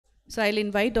So I'll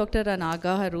invite Dr.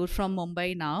 ANAGHA HEROOR from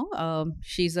Mumbai now.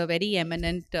 She's a very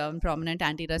eminent, prominent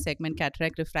anterior segment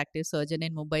cataract refractive surgeon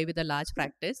in Mumbai with a large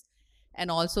practice, and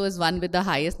also is one with the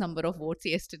highest number of votes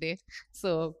yesterday.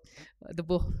 So the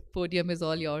podium is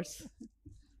all yours.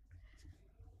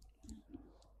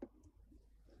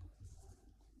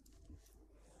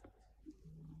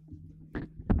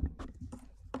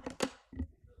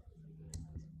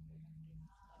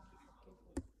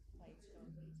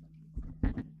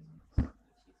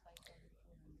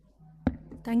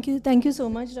 Thank you so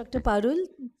much, Dr. Parul.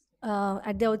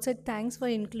 At the outset, thanks for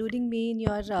including me in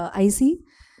your IC.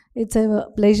 It's a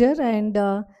pleasure, and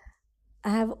I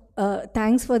have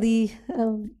thanks for the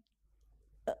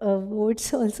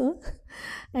votes also,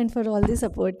 and for all the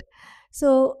support.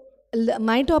 So,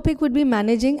 my topic would be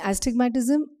managing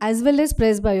astigmatism as well as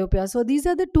presbyopia. So, these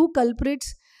are the two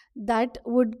culprits that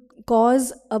would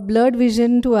cause a blurred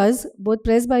vision to us, both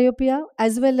presbyopia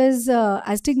as well as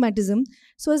astigmatism.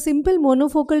 So a simple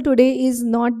monofocal today is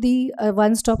not the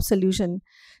one-stop solution.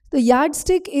 The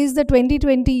yardstick is the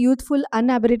 2020 youthful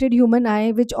unaberrated human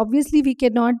eye, which obviously we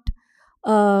cannot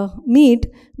meet,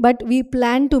 but we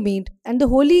plan to meet. And the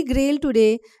holy grail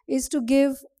today is to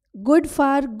give good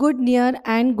far, good near,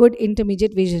 and good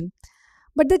intermediate vision.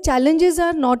 But the challenges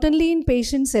are not only in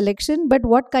patient selection, but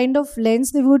what kind of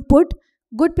lens they would put,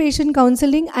 good patient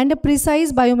counseling, and a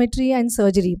precise biometry and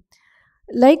surgery.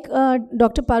 Like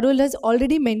Dr. Parul has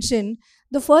already mentioned,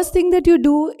 the first thing that you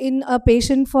do in a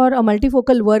patient for a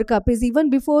multifocal workup is even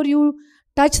before you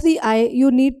touch the eye,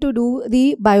 you need to do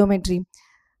the biometry.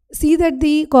 See that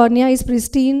the cornea is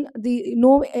pristine,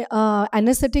 no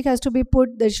anesthetic has to be put.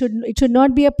 It should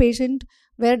not be a patient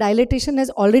where dilatation has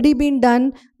already been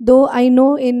done, though I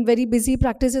know in very busy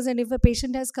practices, and if a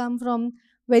patient has come from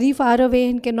very far away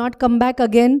and cannot come back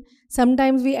again,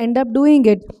 sometimes we end up doing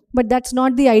it, but that's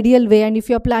not the ideal way. And if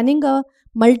you're planning a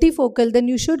multifocal, then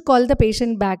you should call the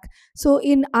patient back. So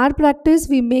in our practice,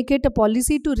 we make it a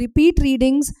policy to repeat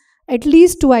readings at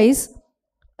least twice,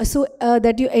 so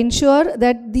that you ensure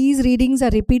that these readings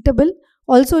are repeatable.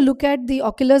 Also look at the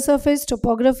ocular surface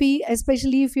topography,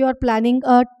 especially if you are planning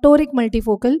a toric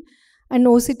multifocal and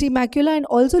OCT macula, and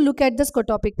also look at the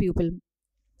scotopic pupil.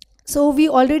 So we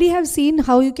already have seen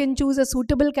how you can choose a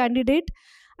suitable candidate,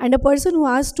 and a person who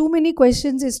asks too many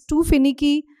questions is too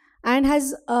finicky and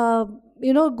has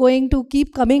going to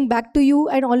keep coming back to you.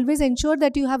 And always ensure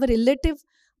that you have a relative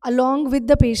along with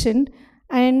the patient,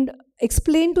 and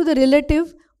explain to the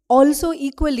relative also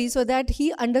equally, so that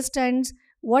he understands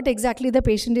what exactly the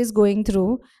patient is going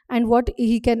through and what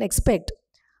he can expect.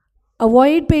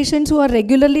 Avoid patients who are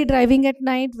regularly driving at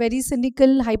night, very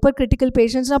cynical, hypercritical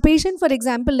patients. Now, patient, for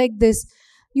example, like this,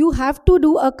 you have to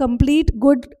do a complete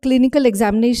good clinical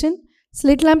examination,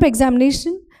 slit lamp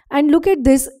examination, and look at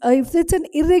this. If it's an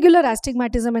irregular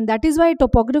astigmatism, and that is why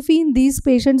topography in these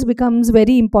patients becomes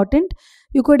very important.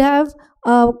 You could have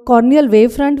a corneal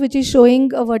wavefront which is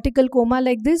showing a vertical coma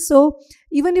like this. So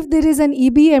even if there is an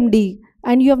EBMD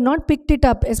and you have not picked it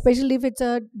up, especially if it's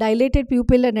a dilated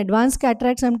pupil and advanced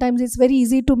cataract, sometimes it's very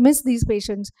easy to miss these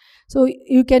patients. So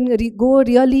you can go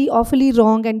really awfully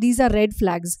wrong, and these are red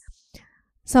flags.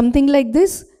 Something like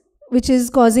this, which is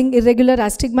causing irregular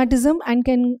astigmatism and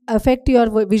can affect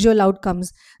your visual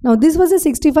outcomes. Now, this was a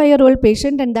 65-year-old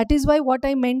patient, and that is why what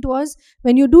I meant was,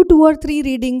 when you do 2 or 3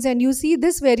 readings and you see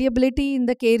this variability in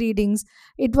the K readings,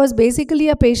 it was basically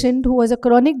a patient who was a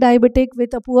chronic diabetic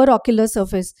with a poor ocular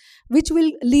surface, which will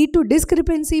lead to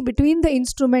discrepancy between the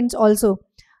instruments also.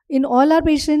 In all our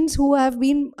patients who have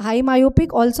been high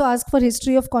myopic, also ask for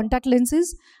history of contact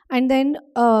lenses, and then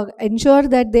ensure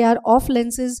that they are off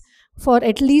lenses for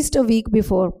at least a week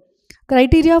before.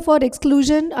 Criteria for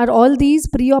exclusion are all these.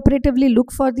 Preoperatively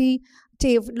look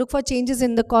for changes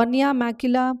in the cornea,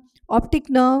 macula, optic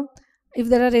nerve, if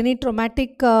there are any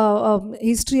traumatic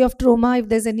history of trauma, if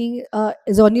there's any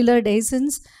zonular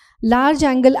dehiscence. Large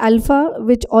angle alpha,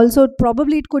 which also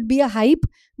probably it could be a hype,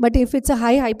 but if it's a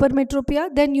high hypermetropia,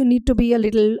 then you need to be a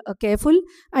little careful.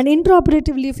 And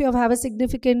intraoperatively, if you have a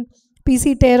significant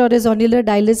PC tear or a zonular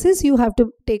dialysis, you have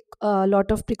to take a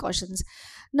lot of precautions.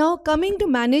 Now, coming to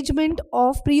management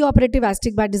of preoperative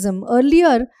astigmatism.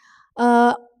 Earlier,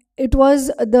 it was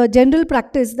the general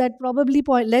practice that probably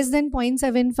less than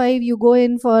 0.75, you go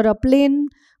in for a plain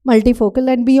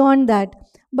multifocal, and beyond that.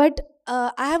 But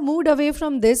I have moved away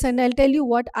from this, and I'll tell you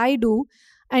what I do,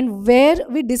 and where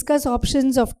we discuss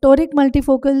options of toric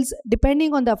multifocals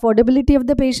depending on the affordability of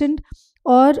the patient,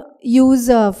 or use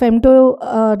femto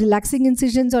relaxing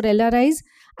incisions or LRIs,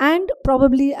 and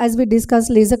probably, as we discussed,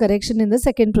 laser correction in the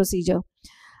second procedure.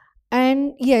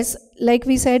 And yes, like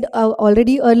we said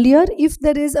already earlier, if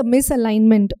there is a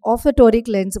misalignment of the toric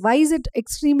lens, why is it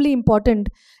extremely important?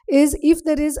 Is if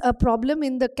there is a problem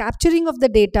in the capturing of the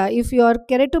data, if your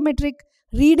keratometric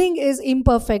reading is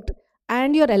imperfect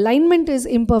and your alignment is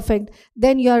imperfect,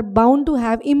 then you are bound to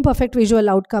have imperfect visual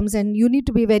outcomes, and you need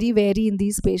to be very wary in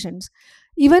these patients.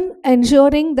 Even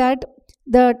ensuring that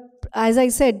the, as I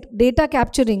said, data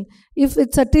capturing, if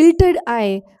it's a tilted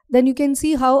eye, then you can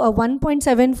see how a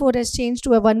 1.74 has changed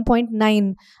to a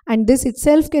 1.9, and this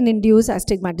itself can induce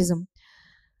astigmatism.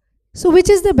 So which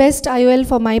is the best IOL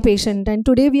for my patient? And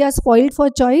today we are spoiled for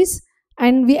choice,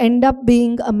 and we end up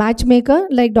being a matchmaker,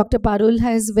 like Dr. Parul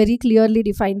has very clearly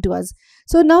defined to us.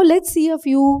 So now let's see a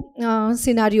few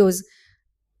scenarios.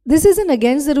 This is an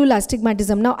against the rule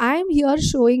astigmatism. Now I am here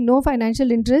showing no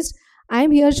financial interest. I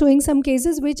am here showing some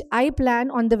cases which I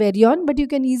plan on the Varion, but you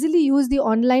can easily use the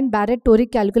online Barrett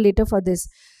toric calculator for this.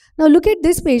 Now look at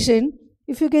this patient.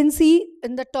 If you can see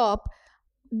in the top,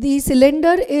 the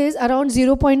cylinder is around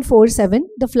 0.47.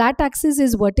 The flat axis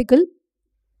is vertical.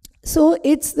 So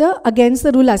it's the against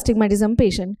the rule astigmatism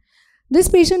patient. This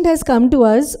patient has come to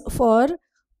us for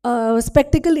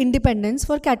spectacle independence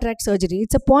for cataract surgery.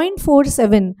 It's a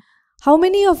 0.47. How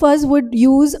many of us would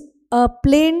use a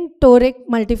plain toric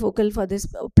multifocal for this,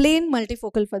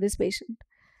 multifocal for this patient?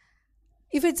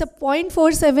 If it's a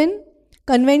 0.47,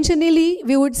 conventionally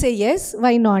we would say yes.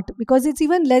 Why not? Because it's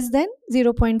even less than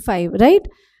 0.5, right?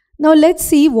 Now let's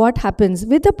see what happens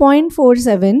with a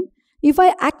 0.47. If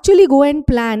I actually go and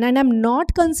plan, and I'm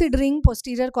not considering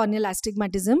posterior corneal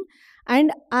astigmatism,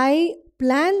 and I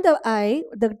plan the eye,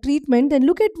 the treatment, and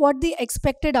look at what the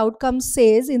expected outcome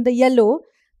says in the yellow.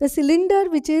 The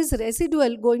cylinder which is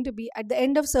residual going to be at the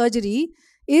end of surgery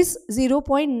is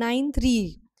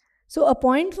 0.93. So a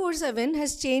 0.47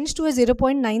 has changed to a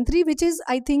 0.93, which is,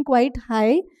 I think, quite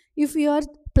high if you are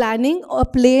planning a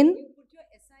plain.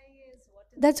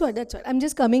 That's what. I'm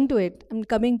just coming to it.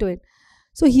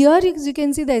 So here you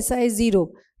can see the SI is 0.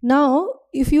 Now,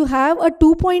 if you have a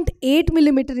 2.8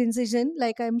 millimeter incision,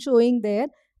 like I'm showing there,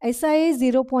 SI is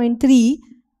 0.3,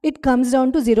 it comes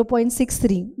down to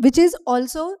 0.63, which is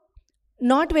also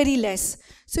not very less.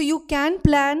 So you can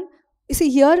plan. See,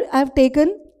 here I've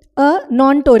taken a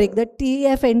non-toric, the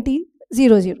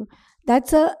TFNT00.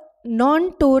 That's a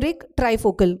non-toric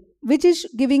trifocal, which is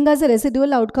giving us a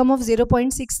residual outcome of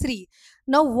 0.63.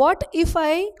 Now, what if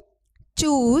I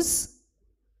choose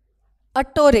a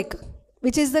toric,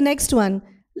 which is the next one,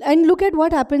 and look at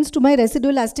what happens to my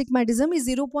residual astigmatism is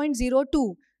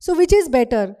 0.02. So which is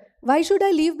better? Why should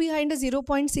I leave behind a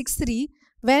 0.63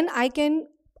 when I can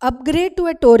upgrade to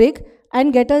a toric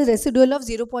and get a residual of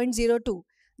 0.02?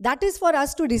 That is for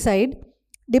us to decide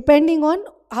depending on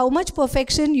how much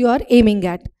perfection you are aiming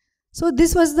at. So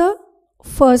this was the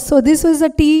first. So this was the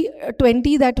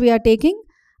T20 that we are taking,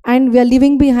 and we are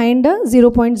leaving behind a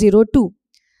 0.02.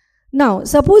 Now,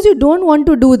 suppose you don't want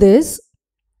to do this,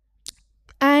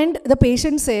 and the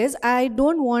patient says, I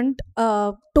don't want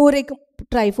a toric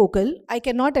trifocal, I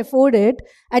cannot afford it.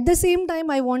 At the same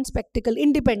time, I want spectacle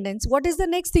independence. What is the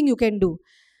next thing you can do?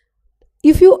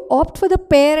 If you opt for the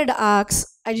paired arcs,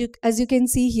 as you can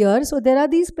see here, so there are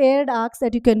these paired arcs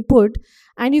that you can put,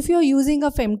 and if you're using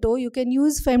a femto, you can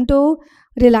use femto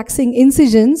relaxing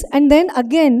incisions, and then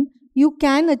again, you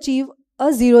can achieve a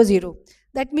 0-0.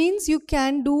 That means you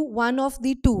can do one of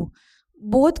the two.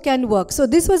 Both can work. So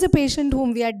this was a patient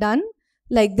whom we had done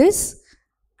like this,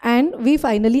 and we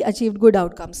finally achieved good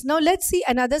outcomes. Now let's see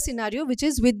another scenario which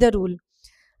is with the rule.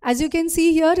 As you can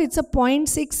see here, it's a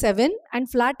 0.67 and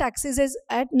flat axis is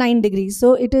at 9 degrees.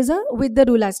 So it is a with the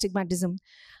rule astigmatism.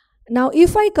 Now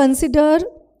if I consider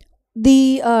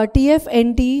the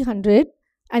TFNT 100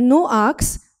 and no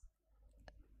arcs,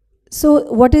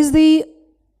 so what is the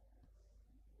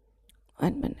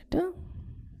 1 minute.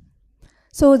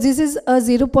 So this is a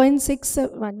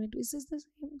 0.67. 1 minute. Is this the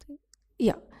same thing?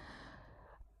 Yeah.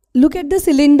 Look at the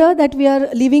cylinder that we are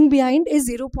leaving behind is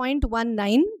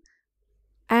 0.19,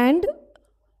 and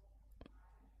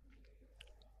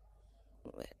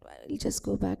I'll just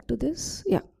go back to this.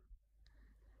 Yeah.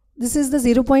 This is the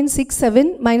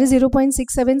 0.67 minus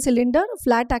 0.67 cylinder.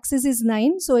 Flat axis is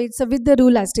 9. So it's a with the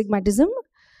rule astigmatism.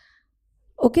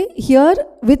 Okay. Here,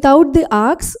 without the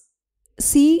arcs,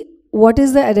 see what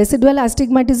is the residual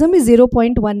astigmatism is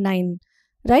 0.19,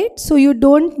 right? So you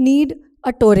don't need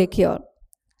a toric here.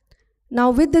 Now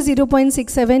with the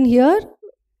 0.67 here,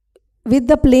 with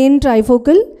the plain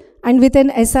trifocal and with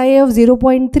an SIA of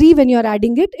 0.3 when you are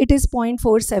adding it, it is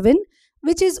 0.47,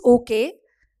 which is okay.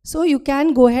 So you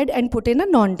can go ahead and put in a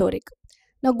non-toric.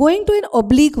 Now going to an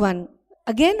oblique one,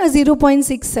 again a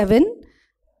 0.67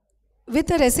 with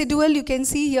a residual, you can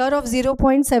see here, of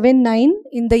 0.79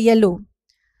 in the yellow.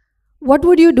 What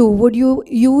would you do? Would you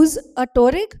use a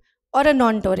toric or a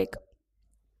non-toric?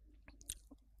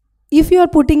 If you are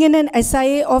putting in an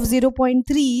SIA of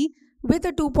 0.3 with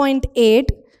a 2.8,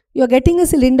 you are getting a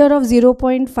cylinder of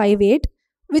 0.58,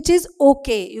 which is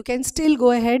okay. You can still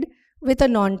go ahead with a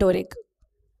non-toric.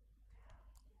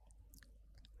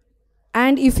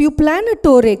 And if you plan a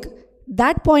toric,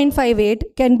 that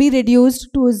 0.58 can be reduced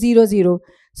to 0.0.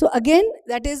 So again,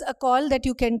 that is a call that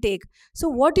you can take. So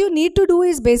what you need to do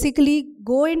is basically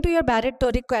go into your Barrett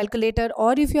toric calculator,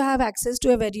 or if you have access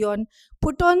to a Verion,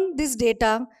 put on this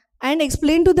data and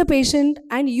explain to the patient,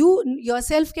 and you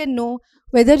yourself can know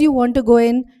whether you want to go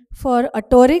in for a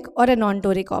toric or a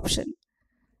non-toric option.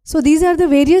 So these are the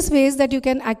various ways that you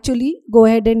can actually go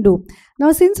ahead and do.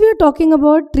 Now, since we are talking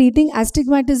about treating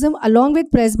astigmatism along with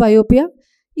presbyopia,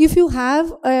 if you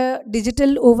have a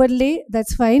digital overlay,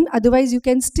 that's fine. Otherwise, you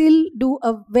can still do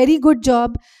a very good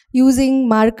job using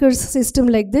markers system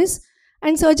like this.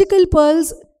 And surgical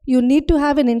pearls, you need to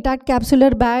have an intact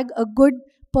capsular bag, a good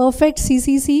perfect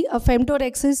CCC, a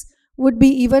femtorexis would be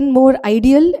even more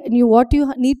ideal. And what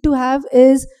you need to have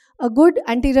is a good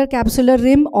anterior capsular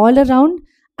rim all around,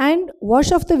 and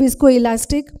wash off the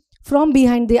viscoelastic from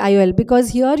behind the IOL, because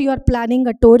here you are planning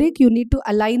a toric, you need to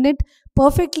align it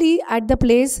perfectly at the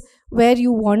place where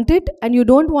you want it, and you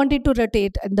don't want it to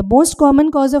rotate. And the most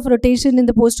common cause of rotation in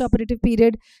the postoperative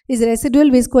period is residual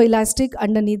viscoelastic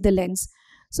underneath the lens.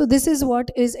 So this is what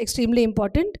is extremely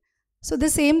important. So the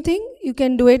same thing, you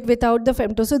can do it without the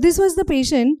femto. So this was the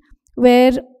patient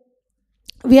where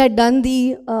we had done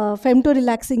the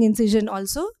femto-relaxing incision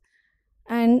also,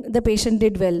 and the patient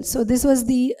did well. So this was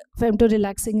the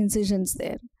femto-relaxing incisions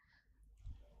there.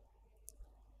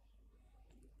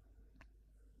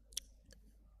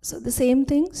 So the same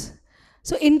things.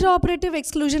 So intraoperative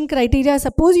exclusion criteria,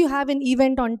 suppose you have an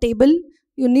event on table,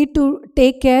 you need to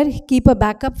take care, keep a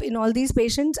backup in all these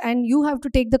patients, and you have to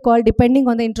take the call depending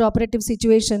on the intraoperative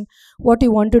situation, what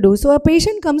you want to do. So a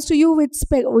patient comes to you with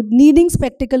needing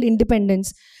spectacle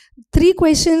independence. 3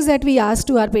 questions that we ask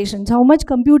to our patients: how much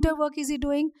computer work is he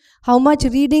doing, how much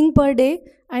reading per day,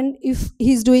 and if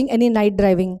he's doing any night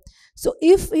driving. So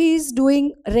if he is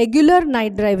doing regular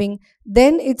night driving,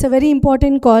 then it's a very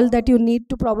important call that you need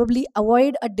to probably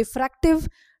avoid a diffractive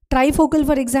trifocal,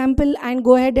 for example, and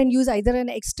go ahead and use either an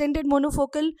extended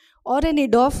monofocal or an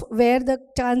EDOF, where the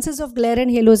chances of glare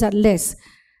and halos are less.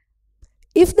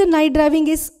 If the night driving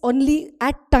is only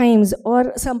at times,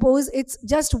 or suppose it's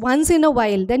just once in a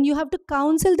while, then you have to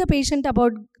counsel the patient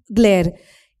about glare.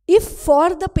 If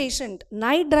for the patient,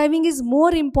 night driving is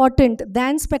more important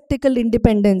than spectacle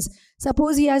independence,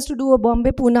 suppose he has to do a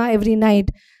Bombay-Pune every night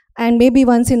and maybe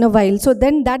once in a while, so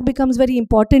then that becomes very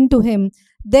important to him.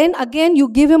 Then again, you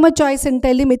give him a choice and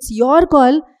tell him it's your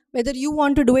call whether you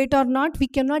want to do it or not. We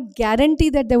cannot guarantee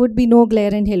that there would be no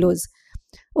glare and halos.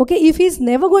 Okay, if he's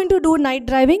never going to do night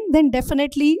driving, then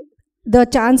definitely the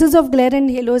chances of glare and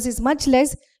halos is much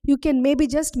less. You can maybe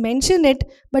just mention it,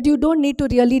 but you don't need to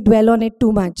really dwell on it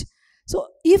too much. So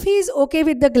if he's okay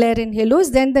with the glare and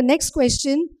halos, then the next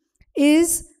question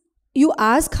is, you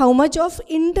ask how much of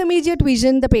intermediate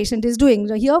vision the patient is doing.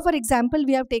 So here, for example,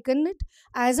 we have taken it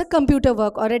as a computer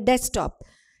work or a desktop.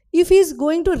 If he's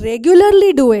going to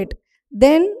regularly do it,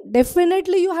 then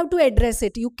definitely you have to address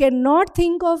it. You cannot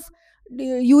think of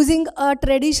using a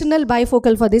traditional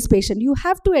bifocal for this patient. You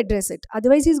have to address it,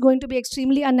 otherwise he's going to be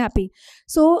extremely unhappy.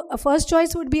 So a first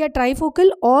choice would be a trifocal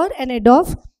or an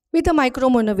EDOF with a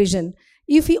micromonovision.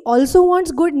 If he also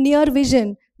wants good near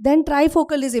vision, then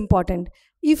trifocal is important.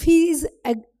 If he is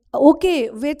okay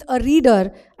with a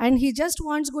reader and he just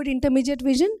wants good intermediate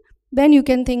vision, then you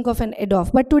can think of an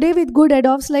EDOF. But today with good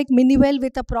EDOFs like Minivel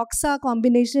with a Proxa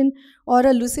combination or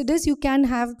a Lucidus, you can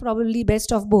have probably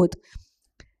best of both.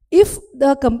 If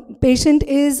the patient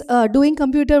is doing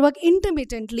computer work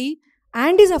intermittently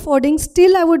and is affording,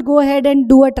 still I would go ahead and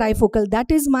do a trifocal.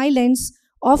 That is my lens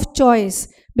of choice,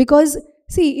 because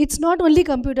see, it's not only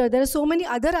computer. There are so many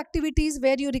other activities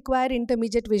where you require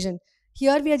intermediate vision.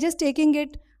 Here we are just taking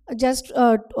it just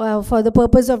for the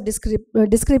purpose of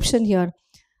description here.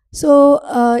 So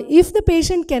if the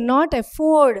patient cannot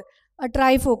afford a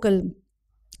trifocal,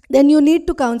 then you need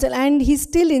to counsel, and he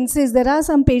still insists. There are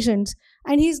some patients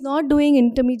and he's not doing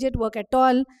intermediate work at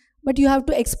all, but you have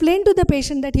to explain to the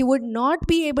patient that he would not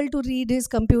be able to read his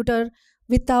computer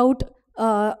without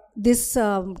this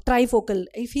trifocal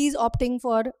if he's opting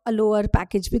for a lower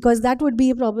package, because that would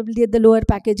be probably the lower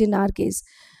package in our case.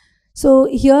 So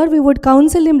here we would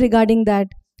counsel him regarding that.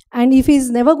 And if he's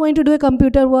never going to do a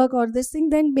computer work or this thing,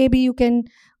 then maybe you can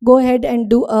go ahead and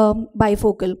do a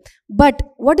bifocal. But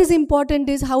what is important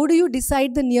is, how do you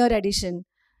decide the near addition?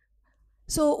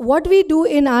 So what we do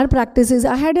in our practice is,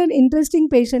 I had an interesting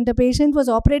patient. A patient was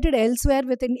operated elsewhere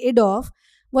with an IDOF,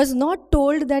 was not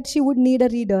told that she would need a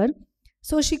reader.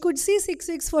 So she could see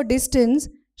 6/6 for distance.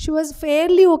 She was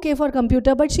fairly okay for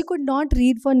computer, but she could not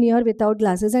read for near without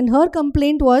glasses. And her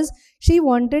complaint was she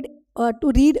wanted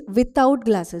to read without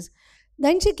glasses.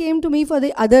 Then she came to me for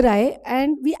the other eye,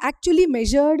 and we actually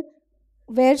measured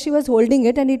where she was holding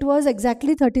it, and it was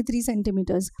exactly 33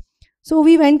 centimeters. So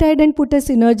we went ahead and put a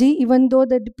synergy, even though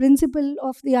the principle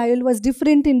of the IOL was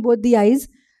different in both the eyes.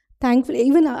 Thankfully,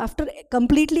 even after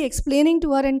completely explaining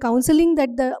to her and counseling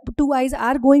that the two eyes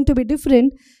are going to be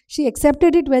different, she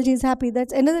accepted it well, she's happy.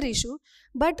 That's another issue.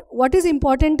 But what is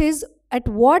important is, at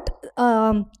what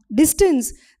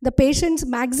distance the patient's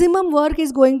maximum work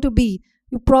is going to be.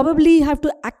 You probably have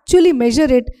to actually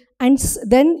measure it, and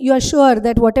then you are sure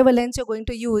that whatever lens you're going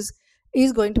to use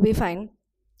is going to be fine.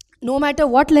 No matter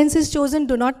what lens is chosen,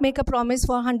 do not make a promise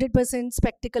for 100%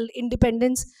 spectacle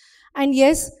independence. And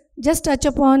yes, just touch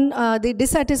upon the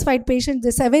dissatisfied patient.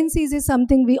 The 7 C's is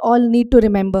something we all need to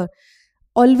remember.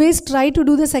 Always try to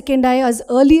do the second eye as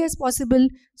early as possible,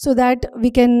 so that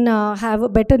we can have a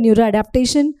better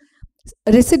neuroadaptation.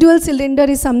 Residual cylinder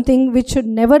is something which should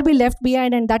never be left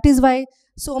behind, and that is why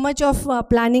so much of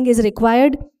planning is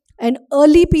required. And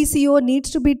early PCO needs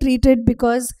to be treated,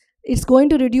 because it's going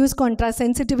to reduce contrast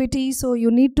sensitivity, so you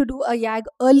need to do a YAG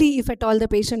early if at all the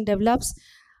patient develops.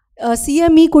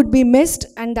 CME could be missed,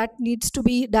 and that needs to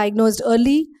be diagnosed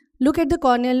early. Look at the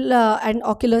corneal and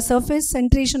ocular surface,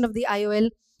 centration of the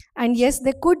IOL. And yes,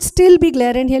 there could still be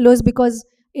glare and halos, because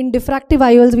in diffractive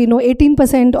IOLs, we know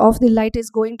 18% of the light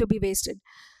is going to be wasted.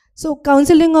 So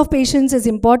counseling of patients is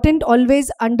important.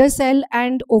 Always undersell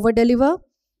and overdeliver.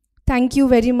 Thank you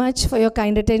very much for your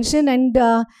kind attention. And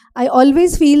I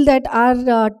always feel that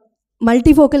our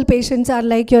multifocal patients are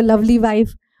like your lovely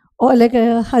wife or like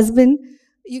a husband.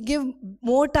 You give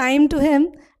more time to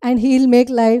him, and he'll make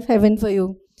life heaven for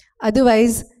you.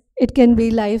 Otherwise, it can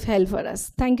be life hell for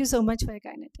us. Thank you so much for your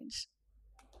kind attention.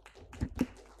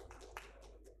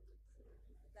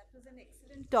 That was an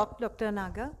excellent talk, Dr.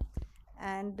 Anagha.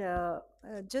 And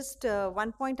just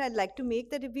one point I'd like to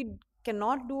make, that if we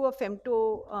cannot do a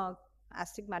femto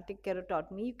astigmatic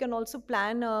keratotomy, you can also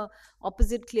plan a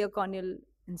opposite clear corneal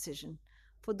incision.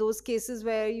 For those cases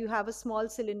where you have a small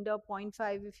cylinder,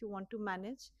 0.5, if you want to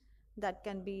manage, that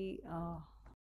can be